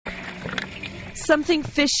Something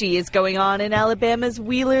fishy is going on in Alabama's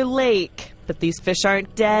Wheeler Lake. But these fish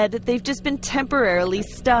aren't dead, they've just been temporarily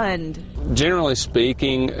stunned. Generally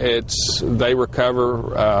speaking, they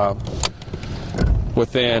recover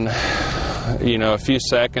within, a few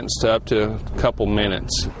seconds to up to a couple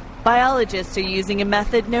minutes. Biologists are using a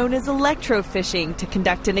method known as electrofishing to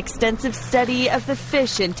conduct an extensive study of the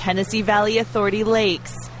fish in Tennessee Valley Authority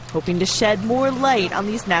lakes, hoping to shed more light on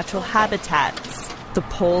these natural habitats. The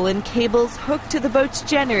pole and cables hooked to the boat's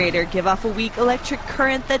generator give off a weak electric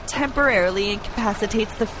current that temporarily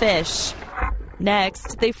incapacitates the fish.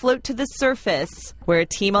 Next, they float to the surface, where a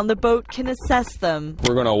team on the boat can assess them.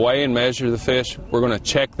 We're going to weigh and measure the fish. We're going to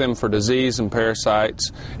check them for disease and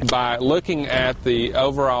parasites. By looking at the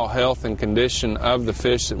overall health and condition of the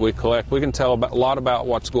fish that we collect, we can tell a lot about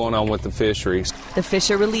what's going on with the fisheries. The fish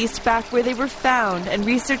are released back where they were found, and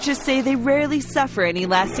researchers say they rarely suffer any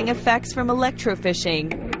lasting effects from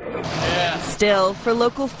electrofishing. Yeah. Still, for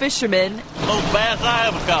local fishermen, most bass I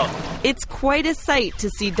ever caught. It's quite a sight to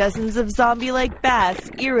see dozens of zombie-like bass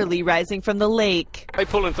eerily rising from the lake. They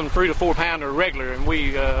pulling some 3 to 4 pounder regular, and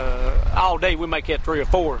we all day we may catch 3 or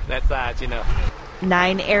 4 that size,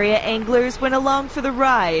 9 area anglers went along for the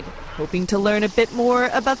ride, hoping to learn a bit more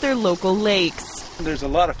about their local lakes. There's a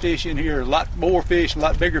lot of fish in here, a lot more fish, a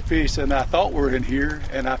lot bigger fish than I thought were in here,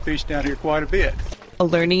 and I fished down here quite a bit. A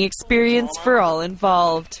learning experience for all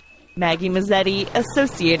involved. Maggie Mazzetti,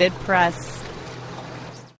 Associated Press.